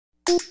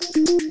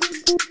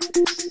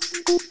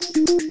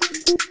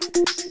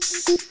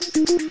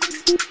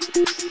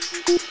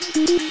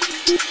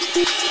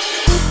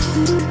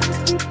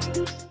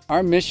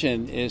Our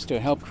mission is to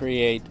help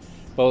create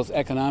both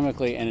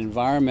economically and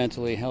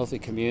environmentally healthy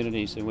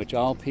communities in which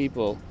all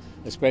people,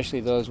 especially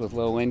those with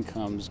low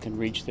incomes, can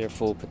reach their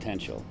full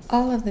potential.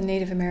 All of the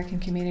Native American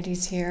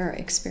communities here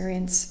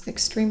experience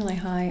extremely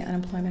high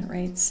unemployment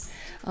rates.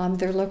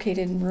 They're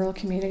located in rural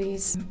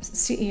communities.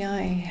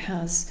 CEI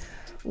has,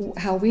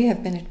 how we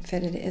have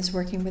benefited is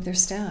working with their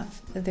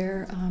staff.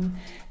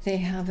 They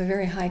have a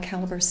very high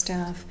caliber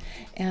staff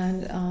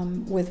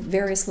and with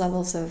various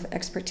levels of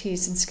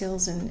expertise and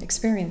skills and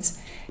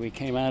experience. We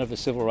came out of the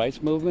civil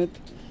rights movement.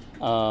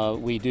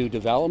 We do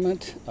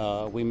development,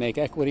 we make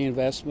equity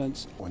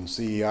investments. When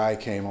CEI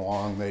came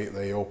along,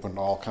 they opened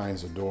all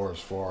kinds of doors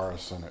for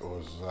us, and it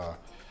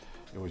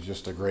was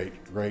just a great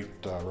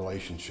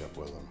relationship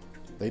with them.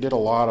 They did a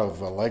lot of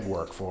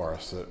legwork for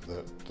us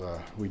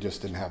that we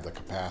just didn't have the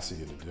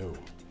capacity to do.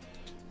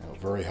 It was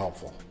very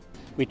helpful.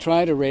 We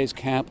try to raise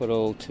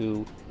capital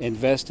to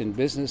invest in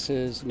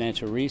businesses,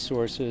 natural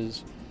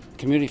resources,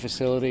 community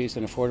facilities,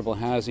 and affordable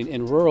housing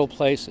in rural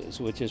places,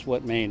 which is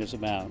what Maine is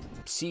about.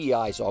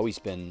 CEI has always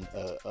been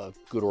a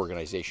good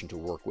organization to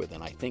work with,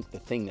 and I think the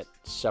thing that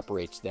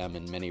separates them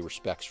in many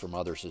respects from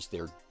others is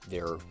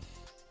their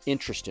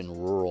interest in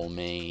rural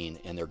Maine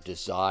and their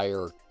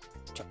desire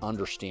to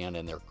understand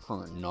and their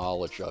current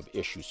knowledge of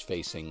issues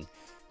facing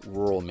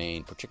rural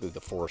Maine, particularly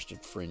the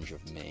forested fringe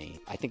of Maine.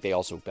 I think they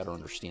also better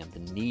understand the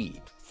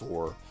need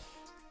for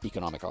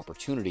economic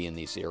opportunity in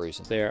these areas.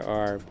 There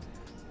are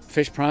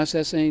fish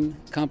processing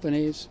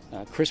companies,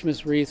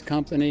 Christmas wreath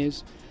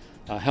companies,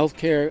 a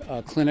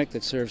healthcare clinic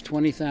that serves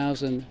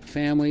 20,000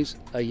 families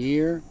a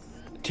year,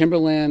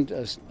 timberland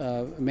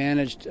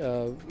managed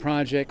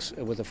projects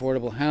with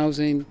affordable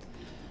housing,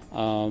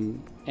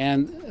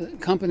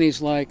 and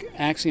companies like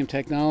Axiom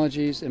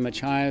Technologies and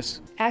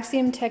Machias.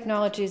 Axiom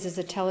Technologies is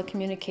a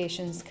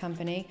telecommunications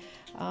company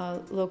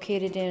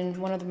located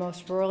in one of the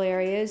most rural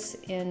areas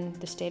in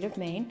the state of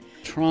Maine.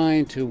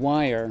 Trying to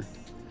wire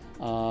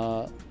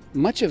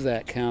much of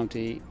that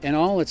county and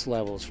all its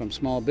levels, from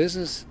small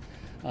business,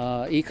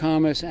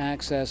 e-commerce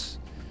access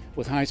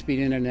with high-speed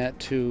internet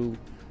to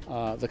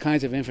the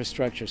kinds of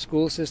infrastructure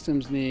school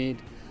systems need,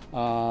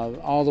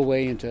 all the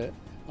way into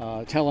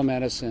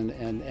telemedicine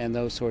and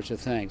those sorts of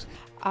things.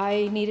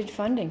 I needed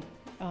funding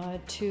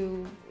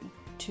to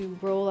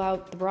roll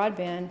out the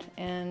broadband,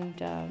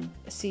 and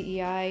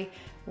CEI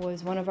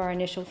was one of our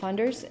initial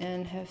funders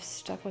and have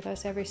stuck with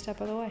us every step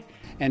of the way.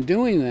 And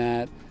doing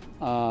that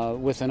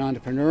with an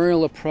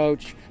entrepreneurial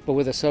approach, but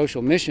with a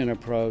social mission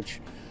approach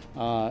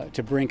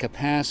to bring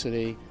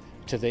capacity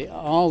to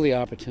all the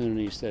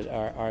opportunities that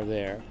are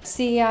there.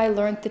 CEI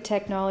learned the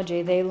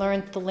technology, they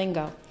learned the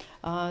lingo.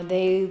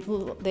 They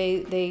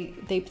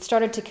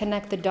started to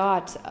connect the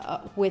dots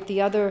with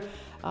the other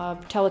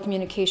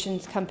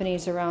telecommunications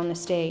companies around the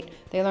state.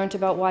 They learned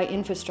about why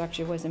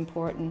infrastructure was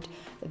important.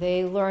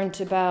 They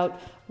learned about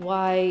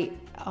why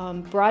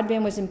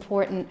broadband was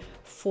important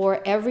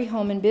for every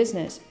home and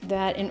business,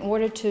 that in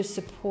order to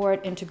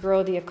support and to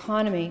grow the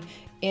economy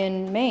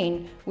in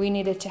Maine, we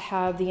needed to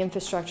have the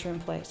infrastructure in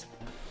place.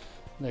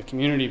 The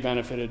community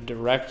benefited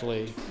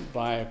directly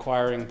by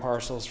acquiring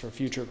parcels for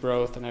future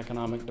growth and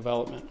economic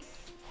development.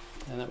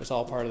 And that was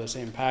all part of the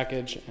same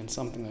package and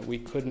something that we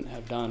couldn't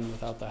have done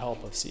without the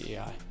help of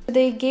CEI.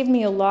 They gave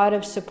me a lot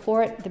of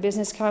support. The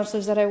business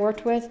counselors that I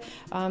worked with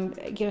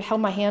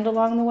held my hand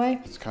along the way.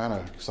 It's kind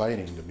of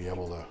exciting to be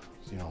able to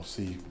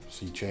see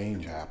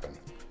change happen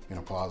in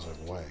a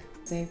positive way.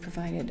 They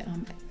provided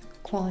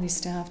quality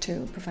staff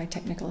to provide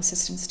technical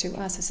assistance to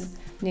us as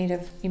a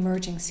native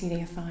emerging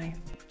CDFI.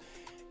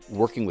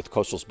 Working with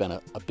Coastal's been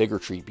a bigger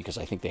treat because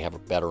I think they have a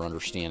better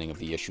understanding of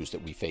the issues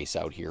that we face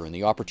out here and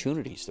the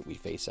opportunities that we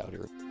face out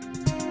here.